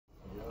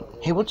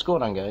Hey, what's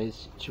going on,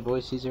 guys? It's your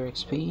boy Caesar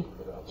XP.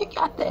 You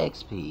got the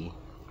XP.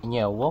 And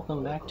yeah,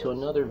 welcome back to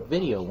another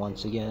video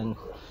once again.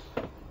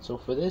 So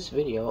for this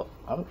video,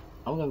 I'm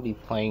gonna be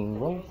playing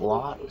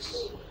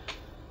Roblox,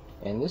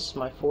 and this is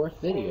my 4th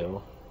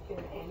video.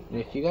 And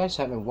if you guys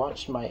haven't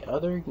watched my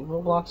other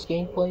Roblox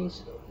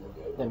gameplays,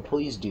 then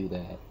please do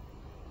that.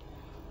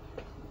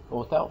 But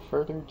without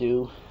further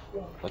ado,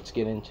 let's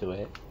get into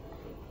it.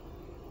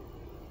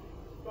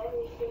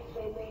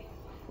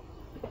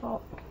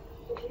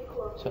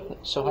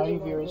 So how are you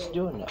viewers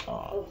doing? And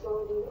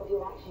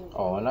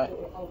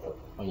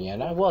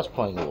I was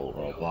playing a little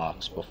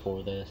Roblox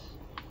before this.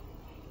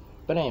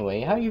 But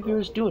anyway, how are you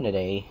viewers doing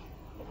today?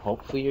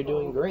 Hopefully you're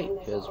doing great,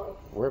 because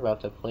we're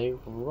about to play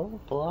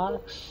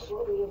Roblox.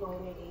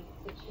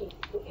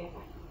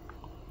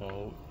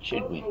 What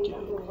should we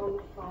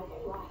do?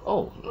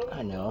 Oh,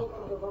 I know.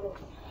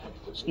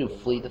 Let's do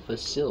flee the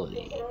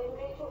facility.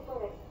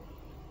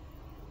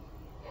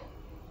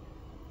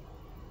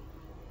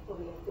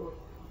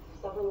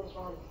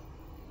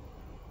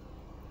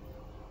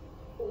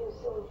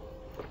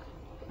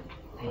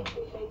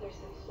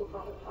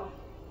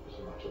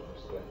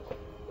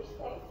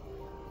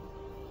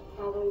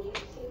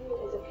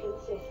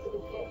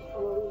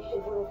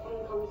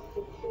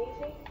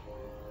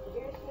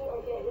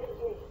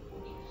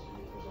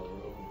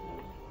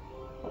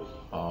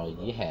 Oh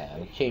yeah,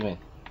 I came in.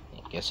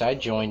 I guess I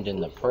joined in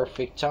the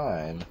perfect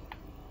time.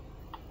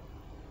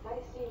 I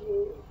see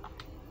you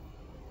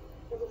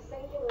as a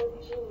singular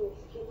genius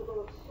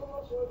capable of so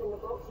much more than the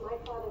box my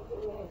father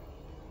put in your head.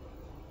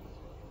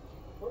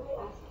 Only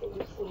ask that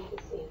you seem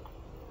to see.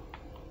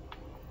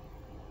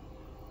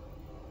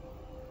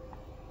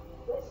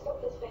 Let's stop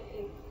this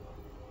bickering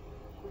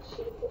and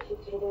shape the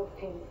future of our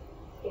pain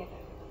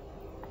together.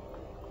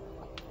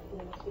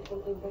 There must be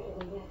something better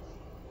than this.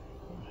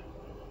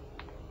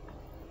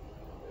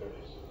 There it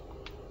is.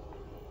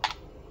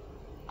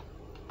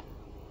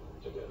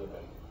 Together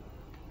then.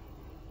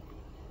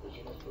 But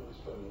you must put this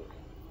phone look.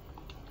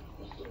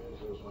 Mr.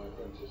 Angel was my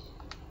apprentice.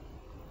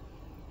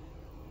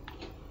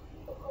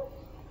 Of course.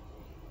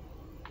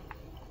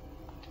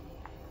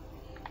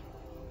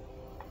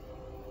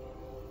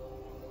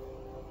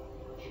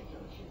 She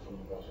thanks you from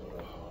the bottom of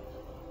her heart.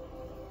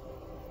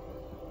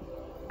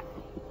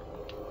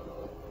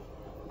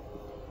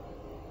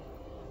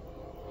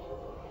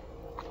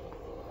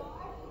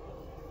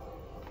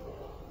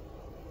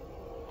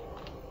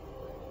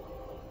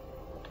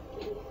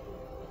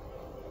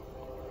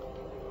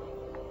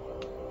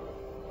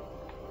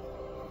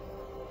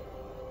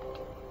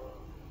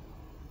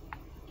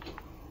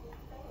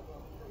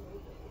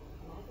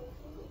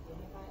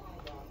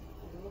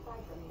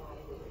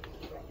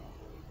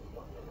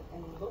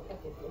 And look at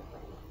the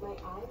difference. My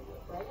eyes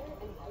are brighter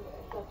and brighter.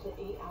 Up to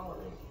 8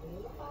 hours.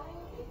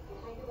 Unifying is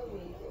kind of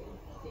amazing.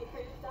 See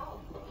for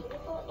yourself.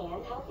 Beautiful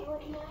and healthy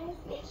looking eyes?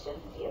 It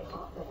shouldn't be a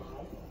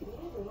compromise. New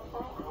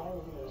Unify Eye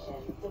Illumination.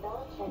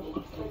 Developed by the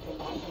experts at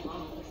Dr.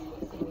 Long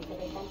exclusively for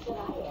the sensitive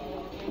eye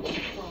area.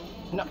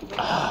 No.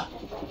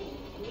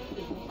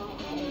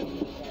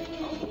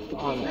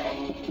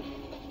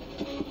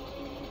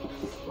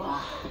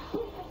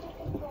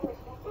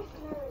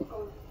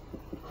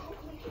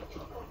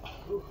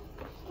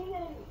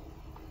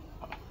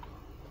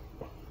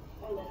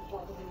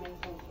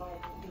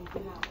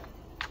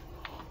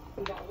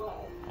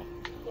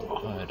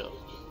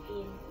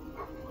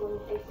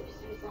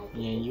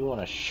 Yeah, you want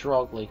to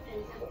shrug like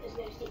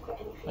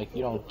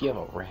you don't give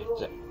a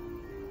rat's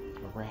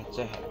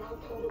ass.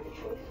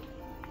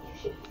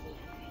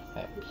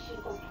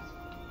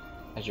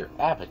 As your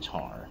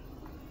avatar.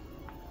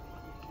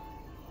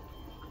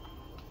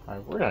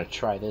 Alright, we're gonna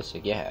try this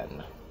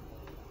again.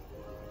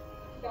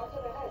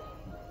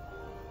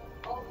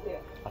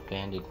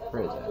 Abandoned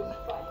prison.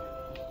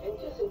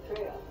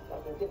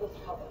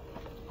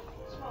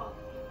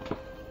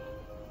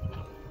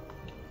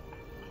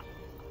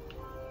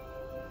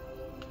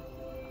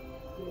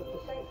 You look the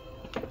same.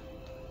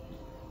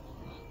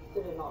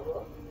 Did it not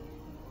work?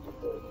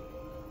 Good.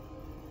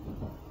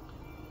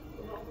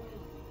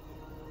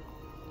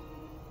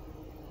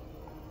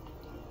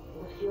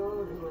 The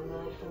fuel who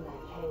emerged from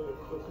that cave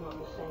was not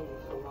the same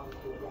as the one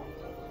who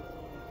left it.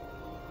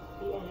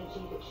 The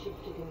energy that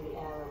shifted in the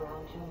air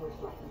around him was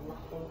like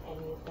nothing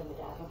any of them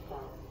had ever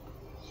felt.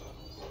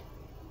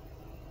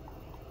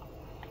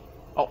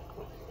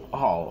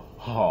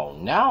 Oh,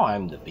 now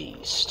I'm the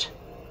beast.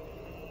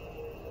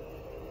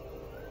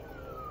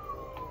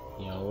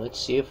 You know, let's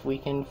see if we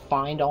can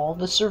find all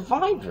the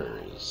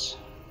survivors.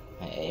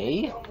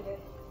 Hey?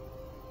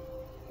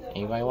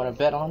 Anybody want to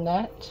bet on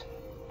that?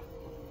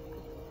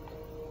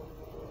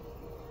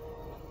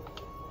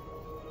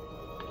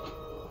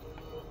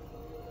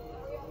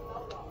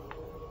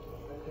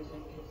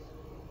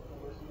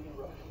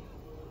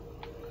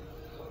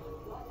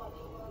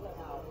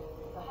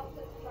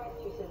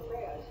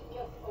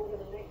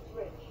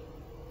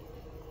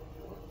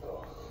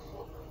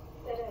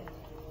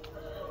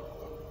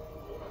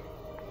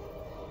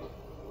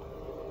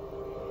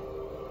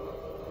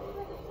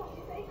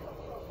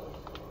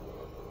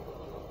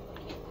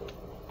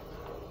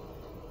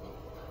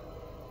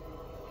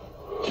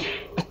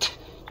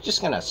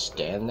 just gonna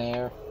stand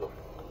there?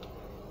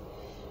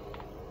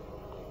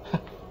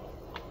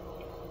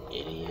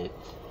 Idiot.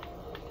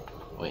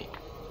 Wait.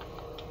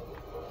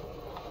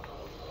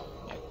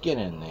 Yeah, get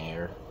in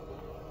there.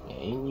 Yeah,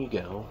 in you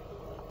go.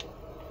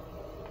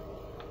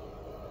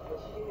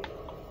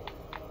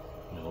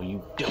 No,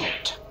 you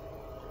don't.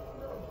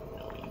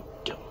 No, you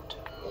don't.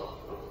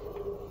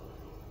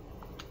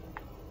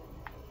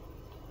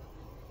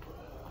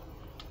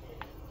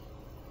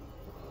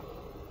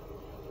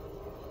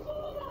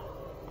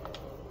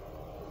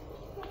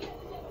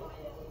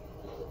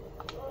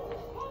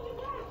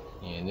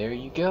 And there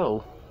you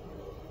go.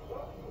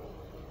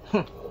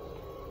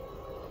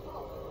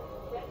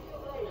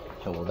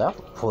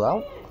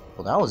 Well,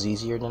 that was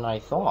easier than I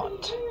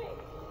thought.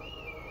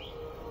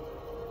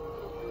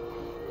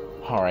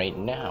 Alright,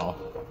 now.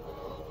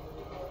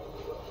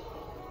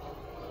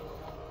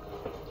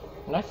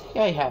 And I think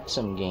I have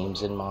some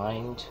games in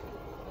mind.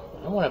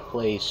 I want to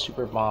play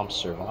Super Bomb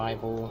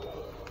Survival.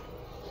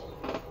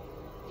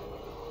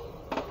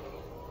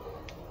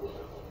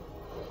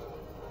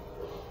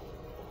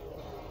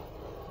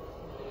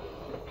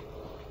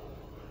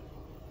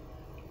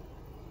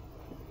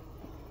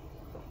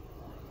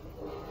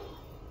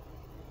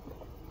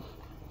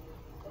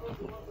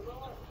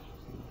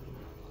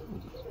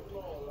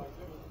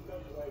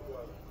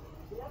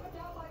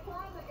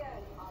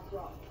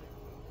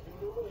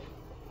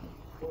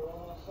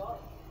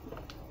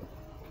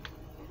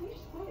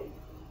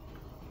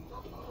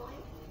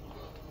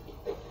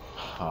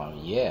 Oh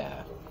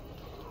yeah.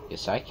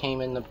 Guess I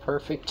came in the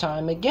perfect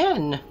time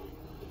again.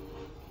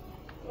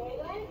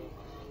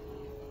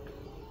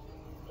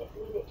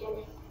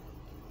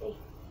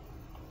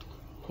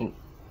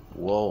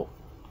 Whoa.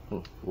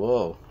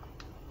 Whoa.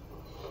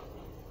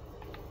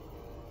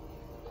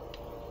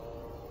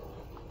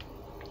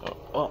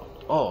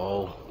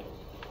 Oh.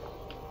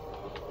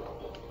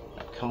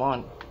 Come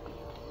on.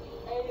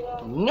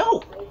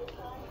 No!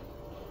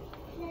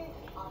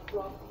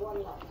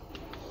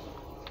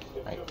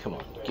 Alright, come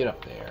on. Get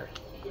up there.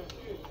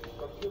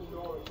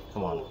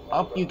 Come on.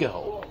 Up you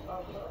go.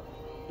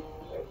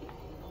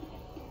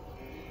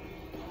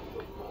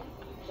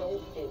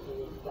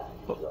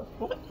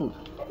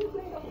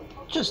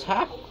 What just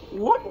happened?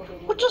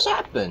 What just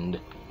happened?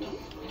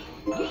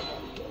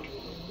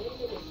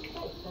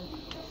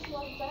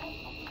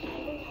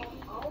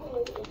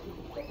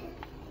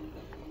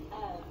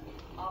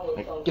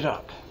 Get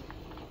up.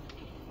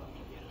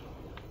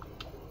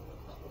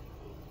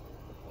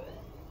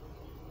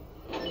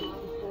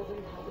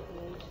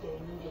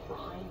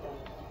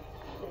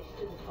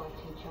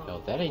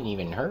 No, that didn't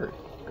even hurt.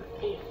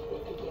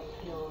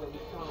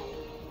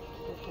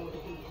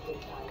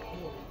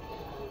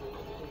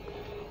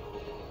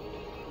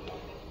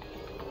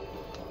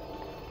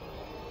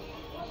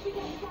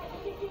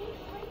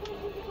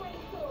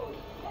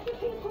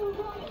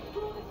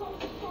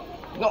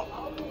 No.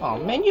 Oh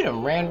man, you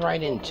done ran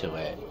right into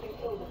it.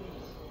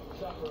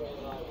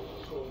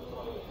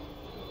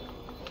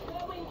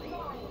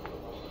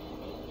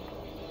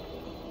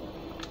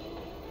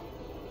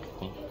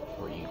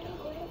 Before you die.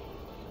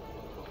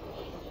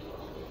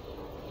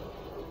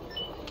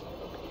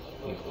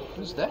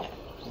 Who's that?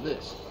 Who's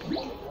this?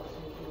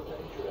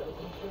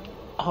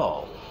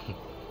 Oh.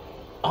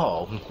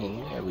 Oh,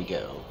 and there we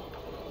go.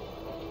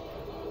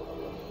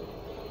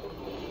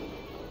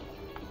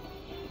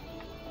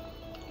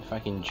 If I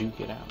can juke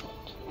it out.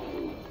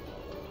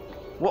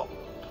 Whoa!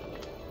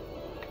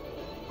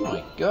 Oh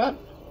my god!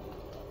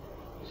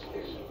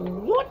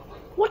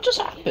 What just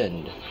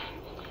happened?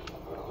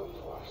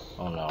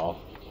 Oh no.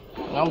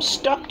 I'm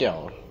stuck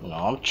down. No,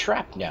 I'm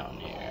trapped down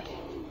here.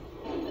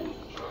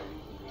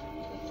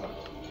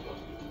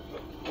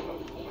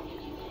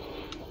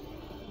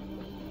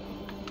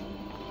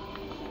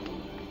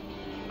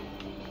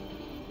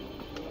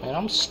 And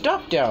I'm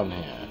stuck down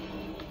here.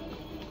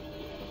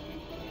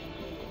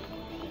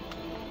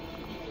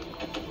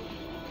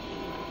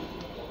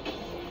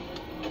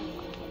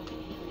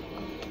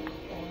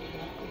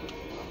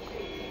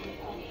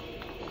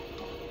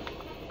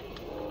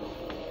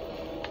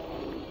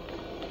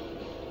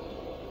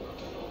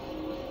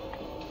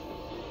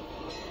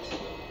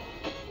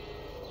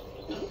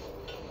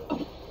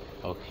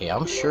 Okay,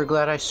 I'm sure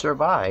glad I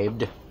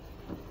survived.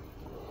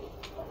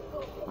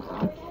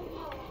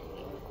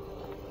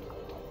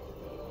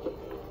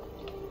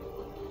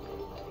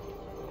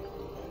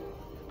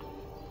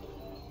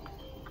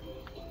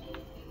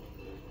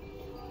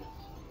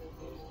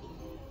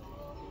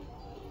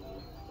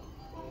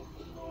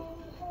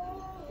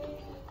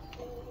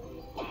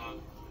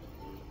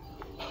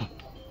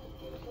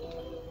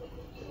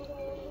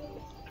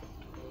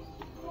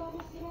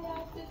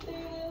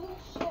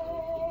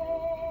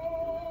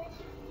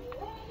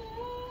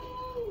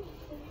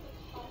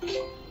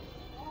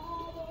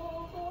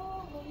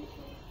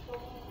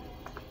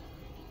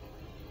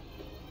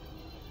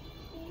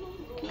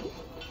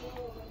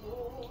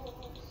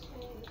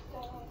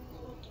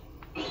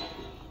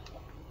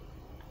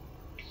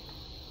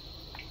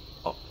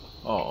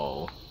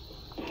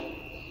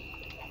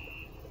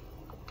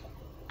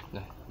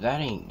 That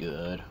ain't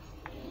good.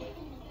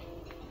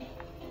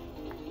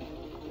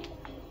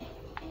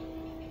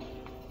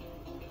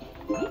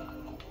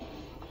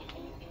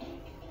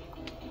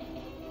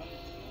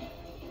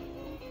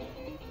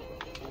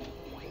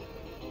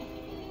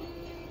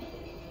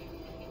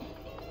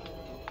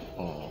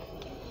 Oh.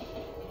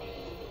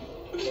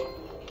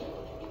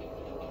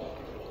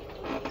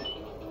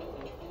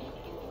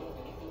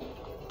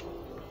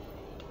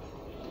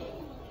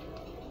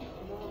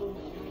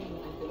 Merlin's dream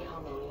had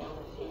become a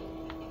reality.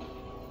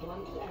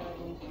 Once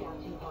arrogant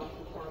scouting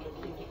party found a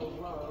suitable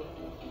world,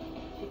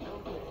 she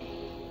conquered it,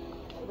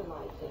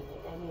 civilizing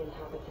any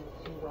inhabitants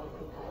who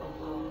welcomed her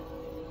empire,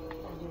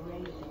 and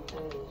erasing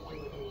those who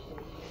would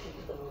resist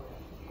explore.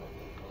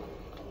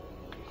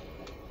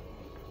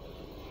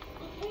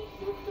 Reach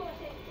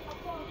resources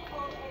across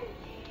all age.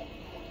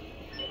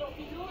 There will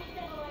be no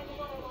civilized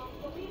one along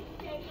the least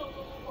schedule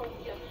for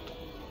you.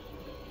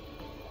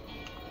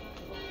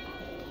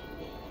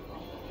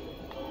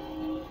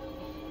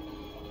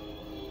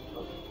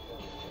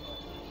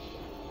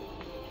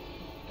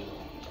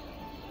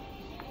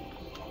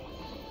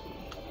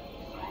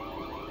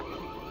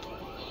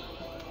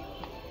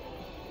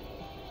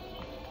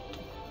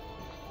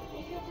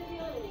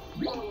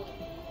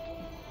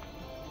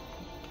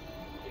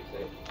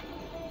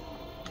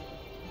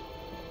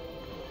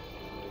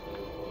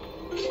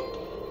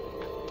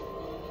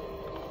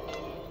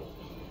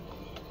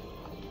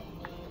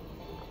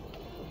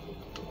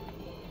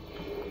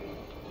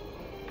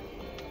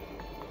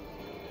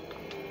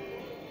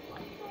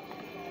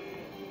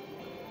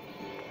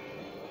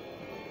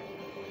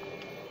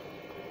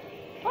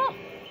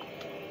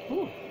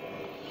 Ooh.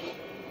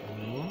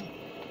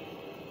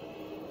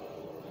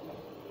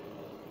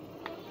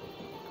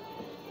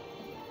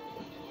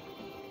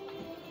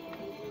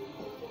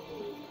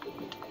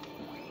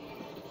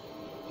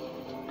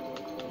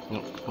 No,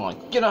 come on,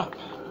 get up!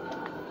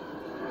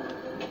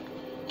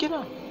 Get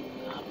up!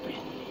 Up it.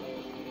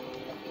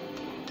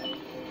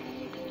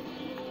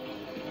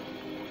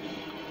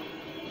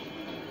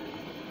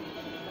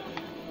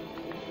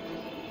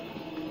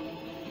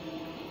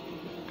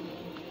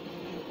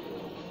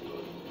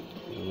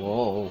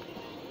 Whoa.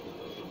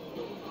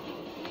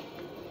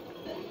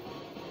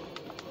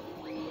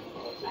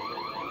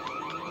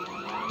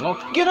 No,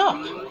 get up!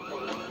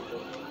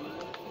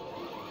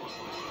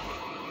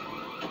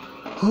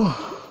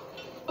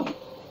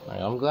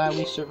 Alright, I'm glad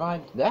we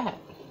survived that.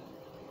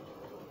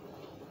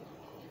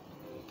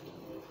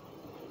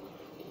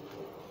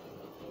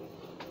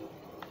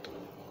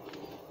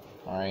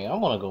 Alright, I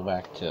want to go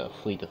back to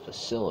flee the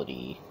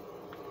facility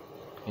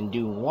and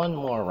do one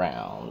more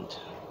round.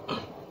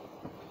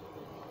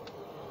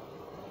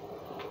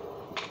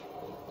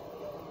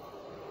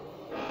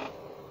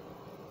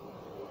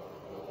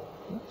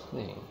 Let's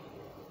see.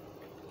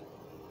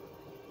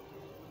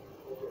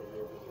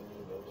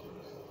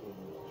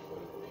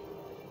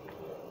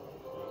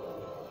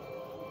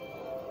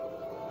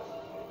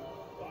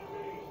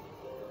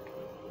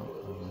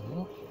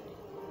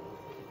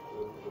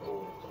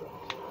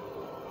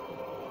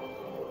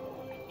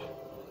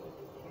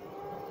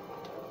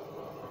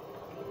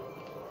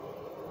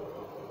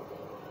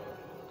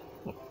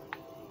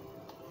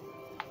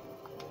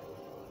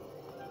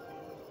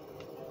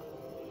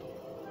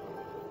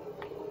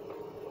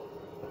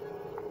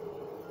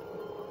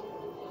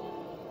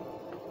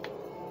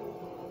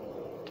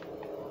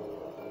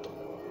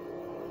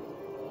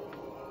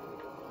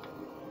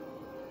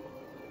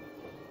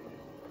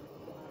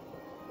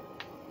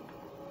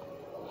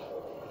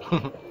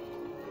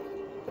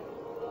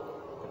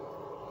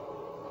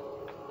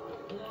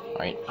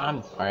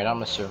 Alright,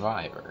 I'm a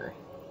survivor.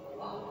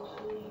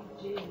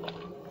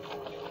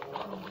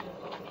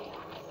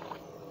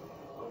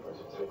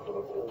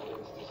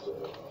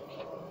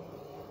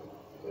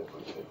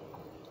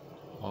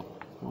 Oh,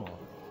 come on.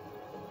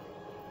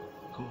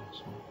 Come on,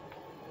 son.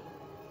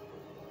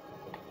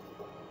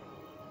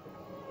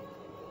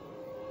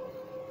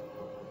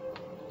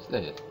 What's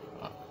this?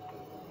 Oh.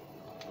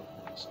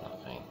 It's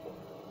nothing.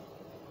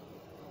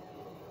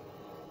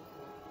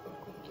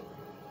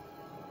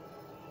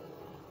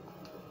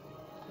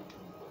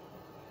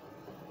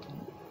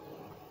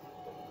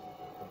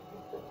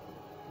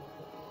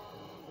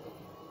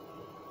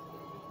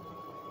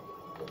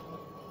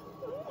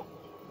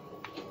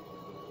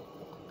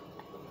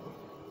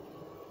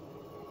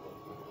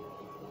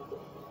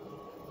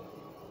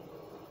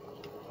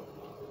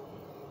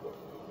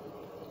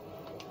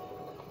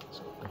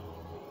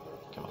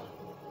 Come on. Come on.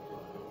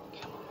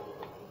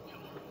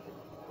 Come on.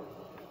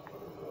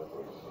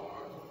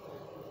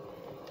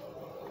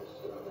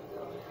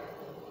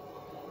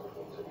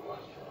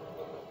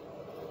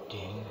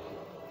 Dang.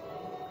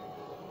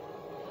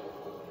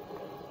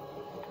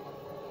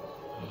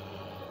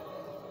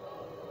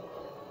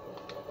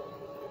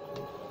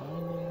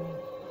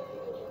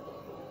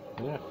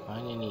 I'm gonna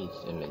find any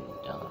that been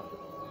done.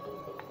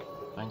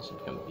 Find some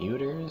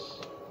computers.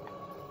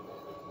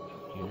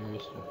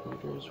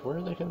 Computers. Where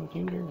are the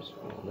computers?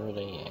 Where are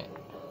they at?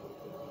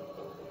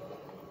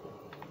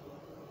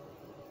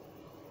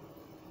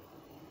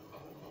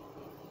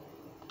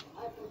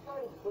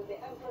 friend with the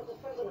Emperor's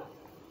prisoner.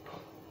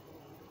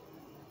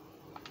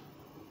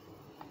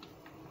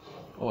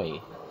 Wait,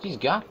 she's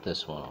got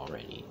this one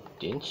already,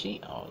 didn't she?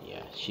 Oh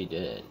yeah, she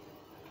did.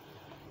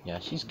 Yeah,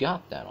 she's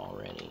got that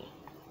already.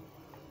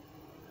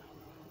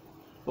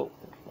 But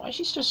why is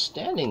she just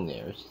standing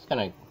there? She's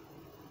gonna...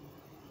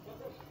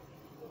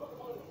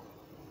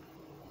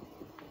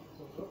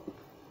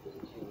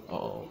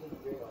 Uh-oh.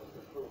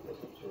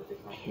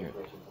 Here.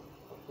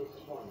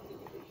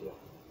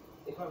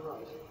 If I'm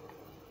right,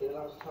 it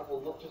allows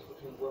travel not just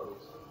between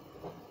worlds,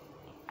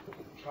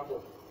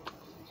 travel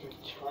through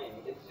time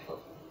itself.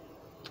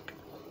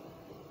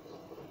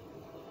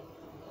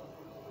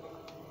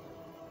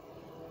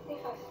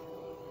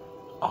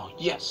 Oh,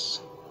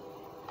 yes!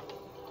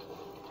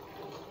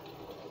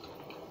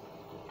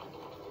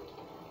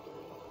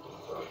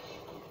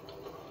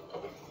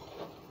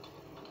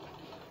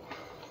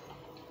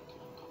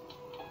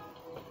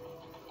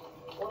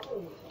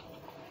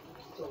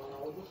 So I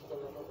always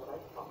deliver what I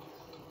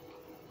promise.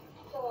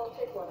 So I'll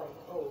take what I'm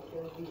told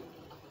and leave.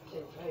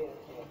 Centurion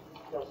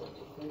doesn't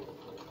agree with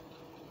me.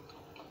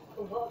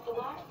 What's the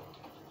matter?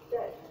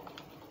 Dead.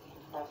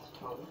 As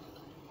promised.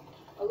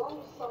 Along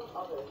with some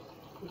others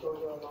who don't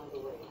go along the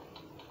way.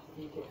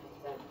 You can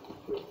have them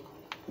free.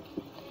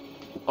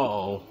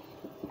 Uh-oh.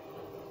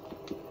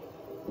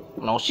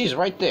 No, she's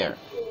right there.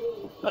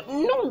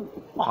 No!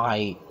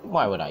 Why?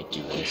 Why would I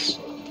do this?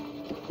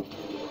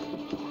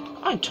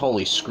 I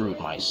totally screwed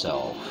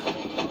myself.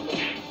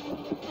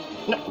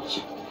 No,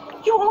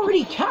 you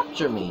already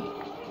captured me.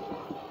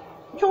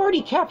 You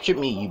already captured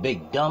me, you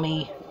big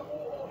dummy.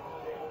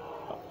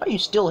 Why are you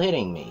still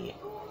hitting me?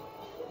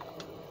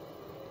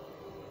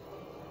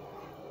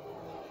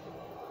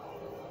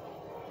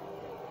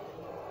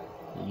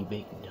 You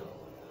big dummy.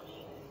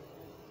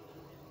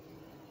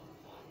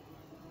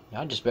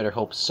 I just better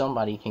hope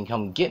somebody can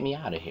come get me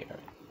out of here.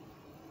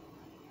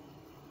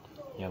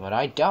 Yeah, but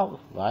I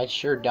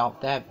sure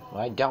doubt that.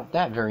 I doubt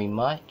that very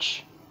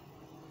much.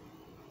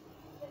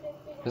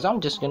 Because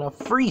I'm just gonna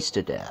freeze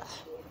to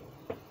death.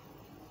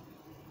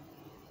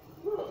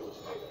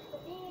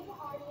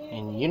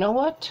 And you know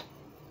what?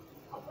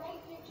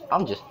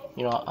 I'm just,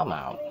 you know, I'm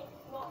out.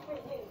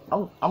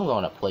 I'm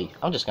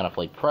just gonna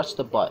play press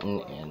the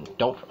button and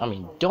don't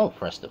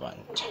press the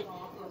button.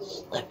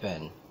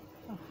 Slipping.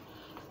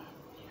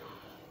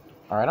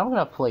 Alright, I'm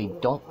gonna play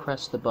don't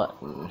press the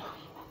button.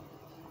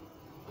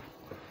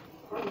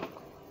 From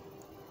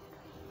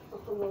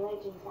the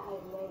legends that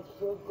I've read,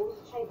 your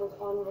ghost tribe was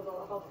honourable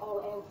above all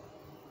else.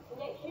 And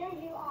yet here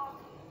you are,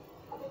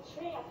 a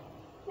betrayer,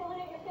 selling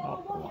out your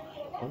fellow warriors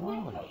for a bit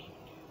of necklace.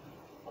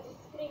 A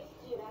disgrace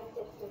to your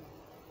ancestors.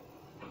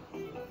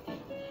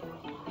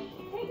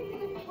 Take it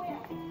to the square.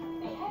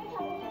 Behead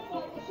her with the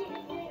sword, the sheep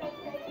blade of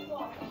great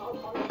sword.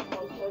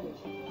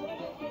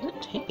 Is it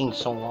taking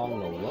so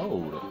long to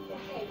load?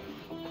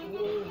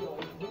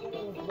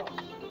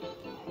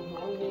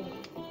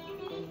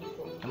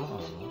 Come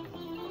on.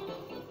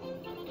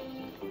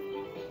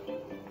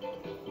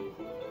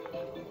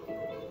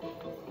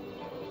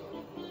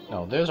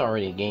 No, there's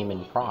already a game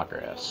in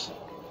progress.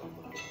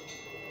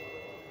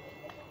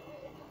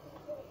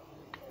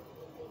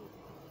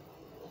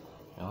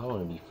 Now, I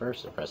want to be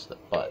first to press the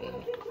button.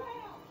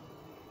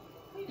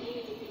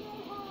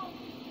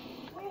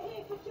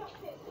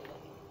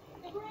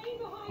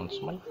 When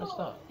somebody pressed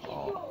up.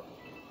 Oh.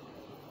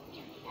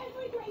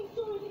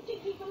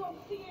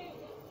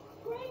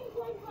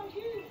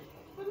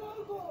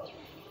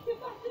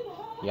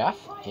 Yeah,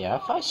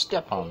 if I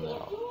step on them.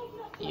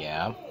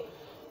 Yeah,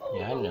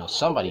 I know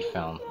somebody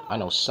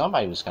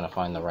was gonna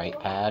find the right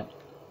pad.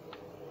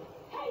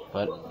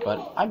 But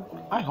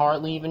I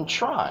hardly even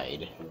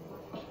tried.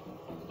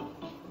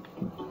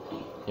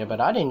 Yeah,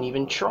 but I didn't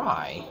even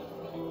try.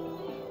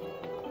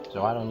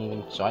 So I didn't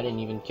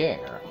even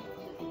care.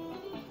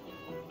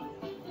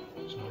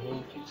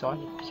 So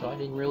I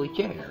didn't really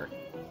care.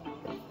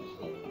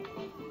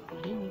 I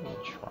didn't even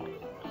try.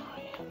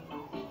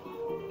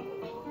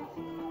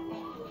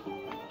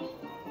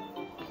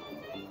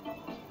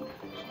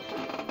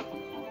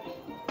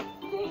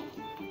 This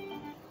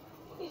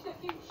is the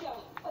future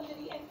under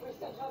the Empress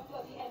and her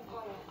bloody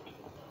empire.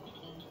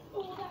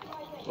 All that I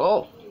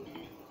Oh!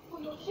 for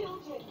your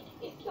children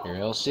is Or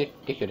else it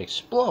could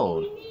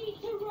explode. We need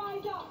to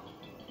rise up.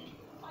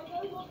 I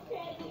know you're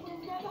scared, but we'll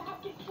never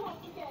have this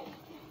chance again.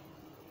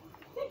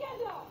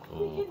 Together,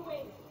 we can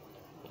win.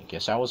 I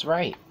guess I was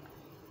right.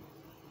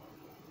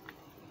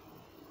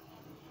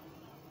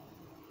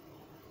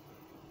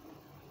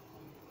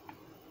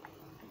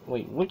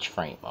 Wait, which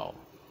frame? Oh,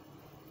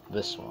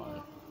 this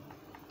one.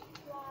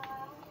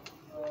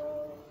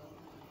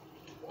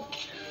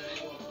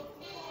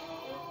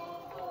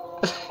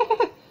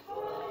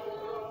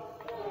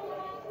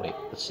 Wait,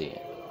 let's see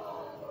it.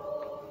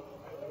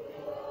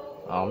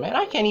 Oh man,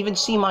 I can't even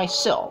see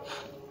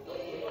myself.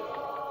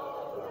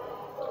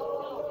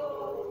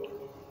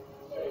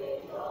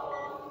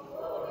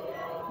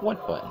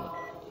 What button?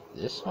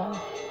 This one?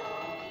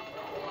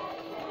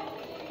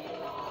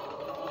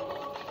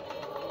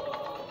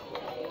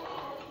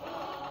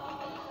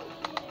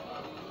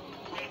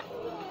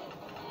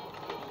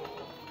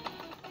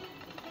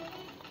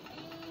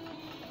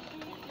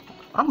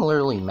 I'm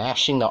literally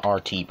mashing the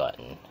RT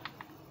button.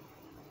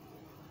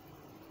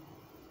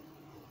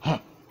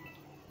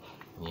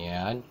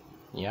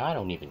 Yeah, I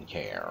don't even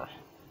care.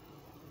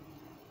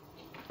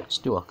 Let's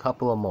do a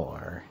couple of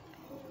more.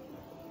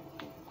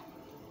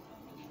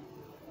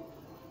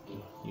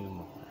 A few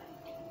more.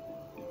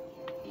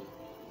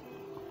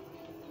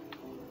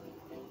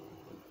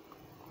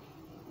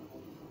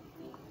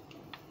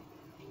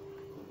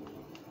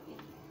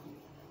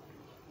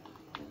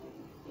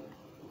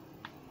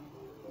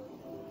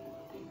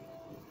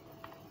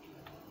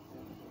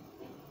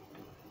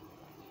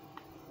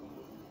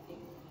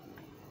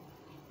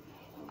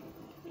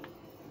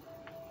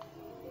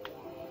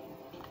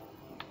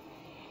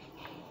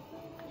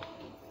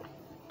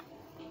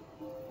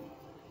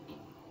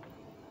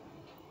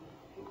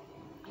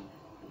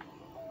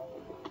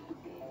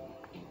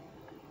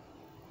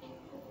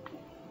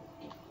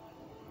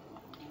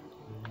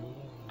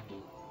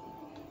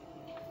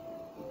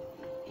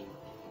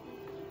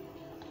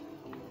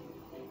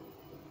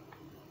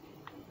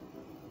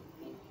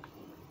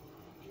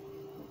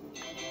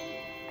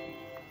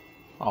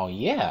 Oh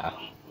yeah,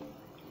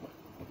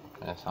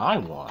 yes, I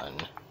won.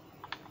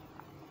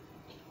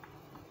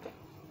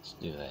 Let's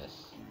do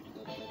this.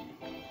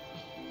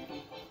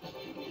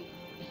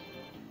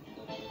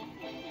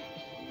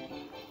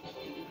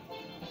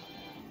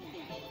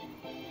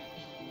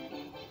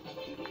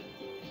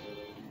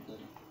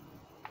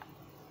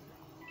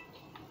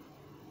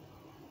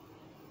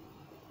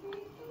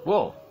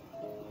 Whoa.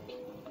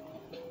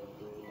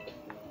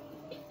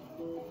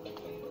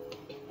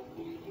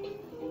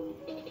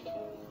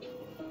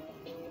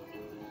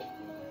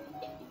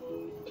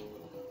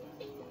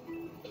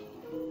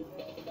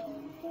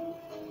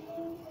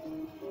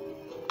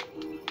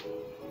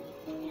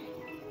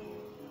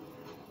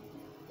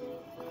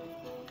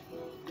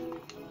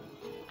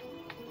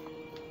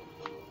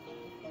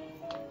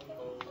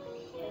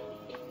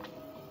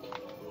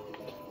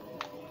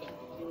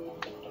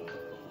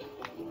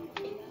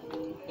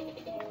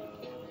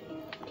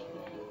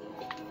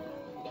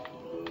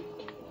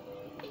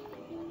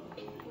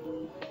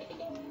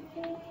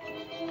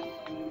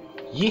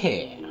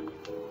 Yeah.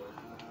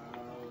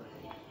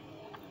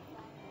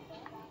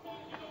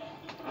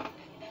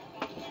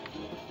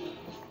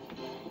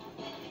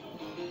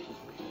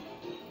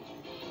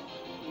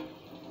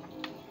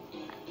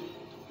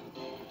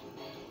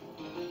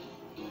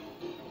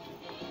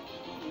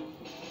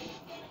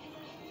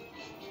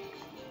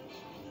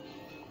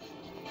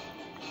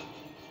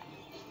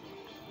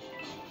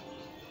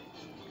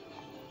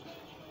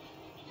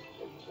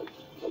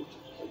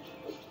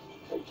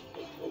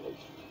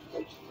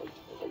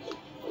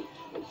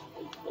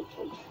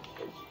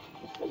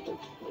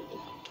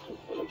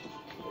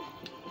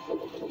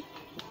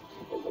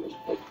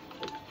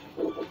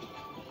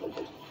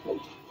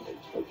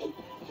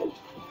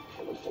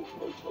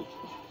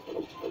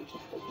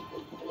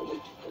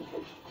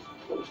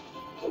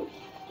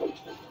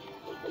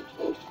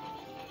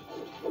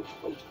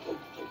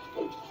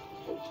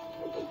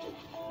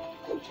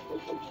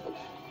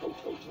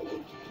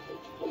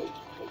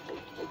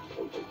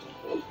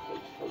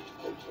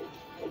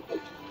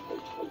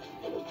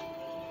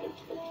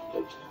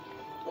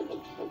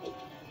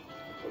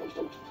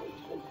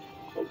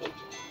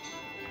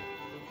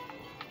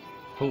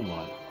 Who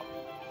won?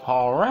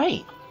 All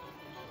right.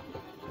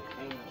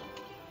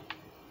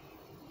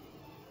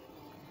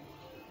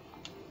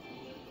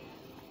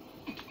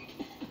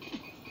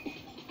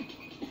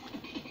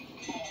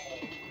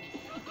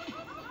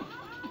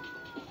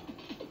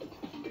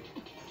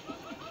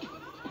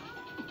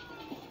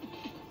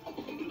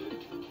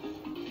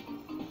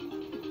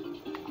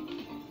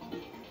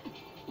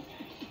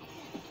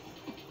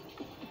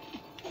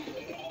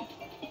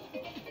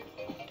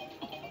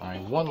 All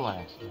right, one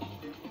last one.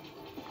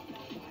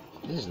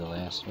 This is the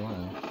last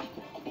one.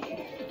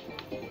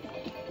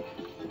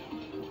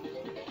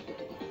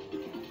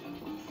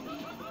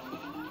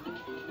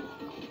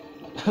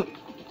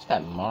 It's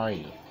that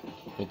Mario.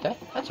 Wait,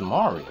 that's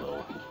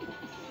Mario.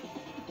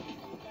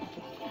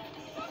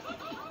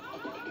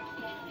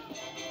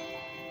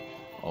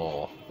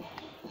 Oh.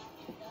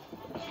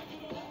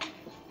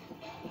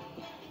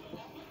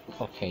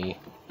 Okay.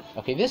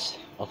 Okay, this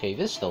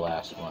is the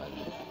last one.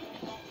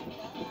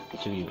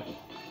 To be,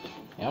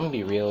 I'm gonna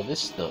be real.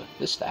 This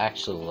is the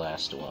actual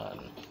last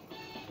one.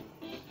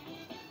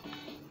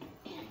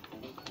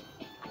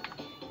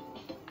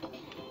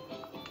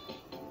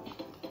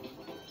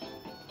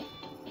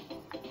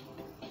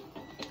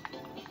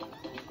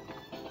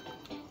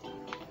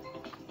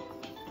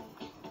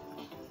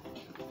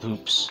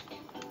 Oops.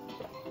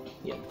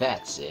 Yeah,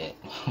 that's it.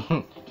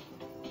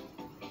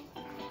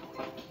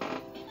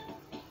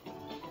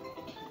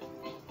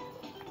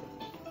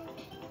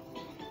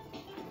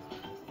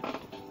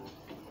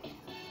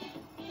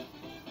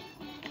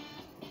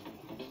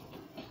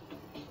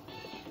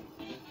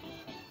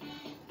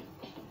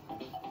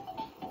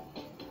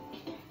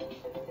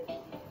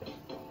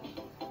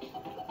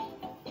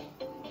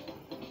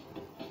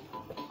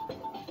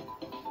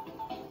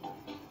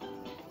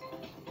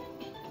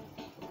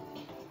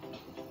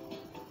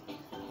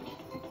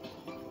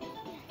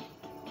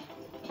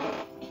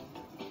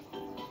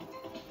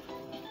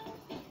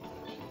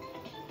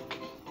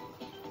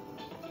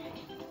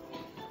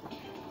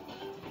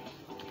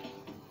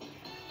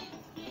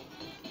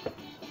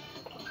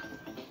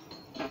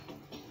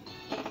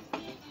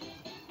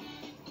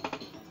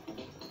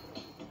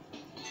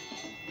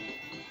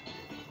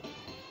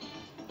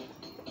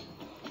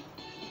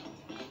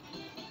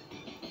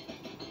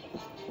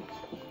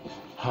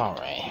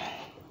 Alright.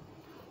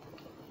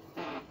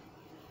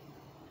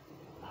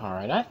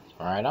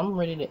 Alright, I'm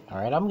ready to...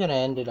 Alright, I'm gonna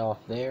end it off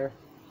there.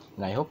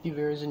 And I hope you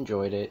viewers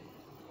enjoyed it.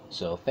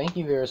 So, thank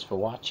you viewers for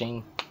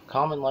watching.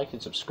 Comment, like,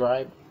 and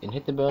subscribe. And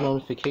hit the bell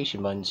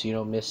notification button so you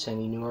don't miss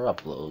any newer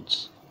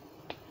uploads.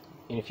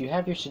 And if you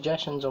have your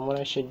suggestions on what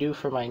I should do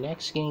for my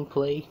next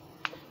gameplay,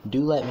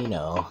 do let me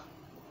know.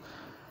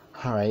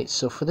 Alright,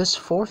 so for this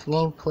 4th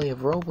gameplay of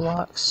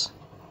Roblox,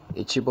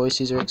 it's your boy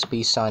Caesar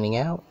XP signing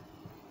out.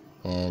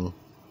 And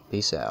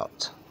peace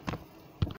out.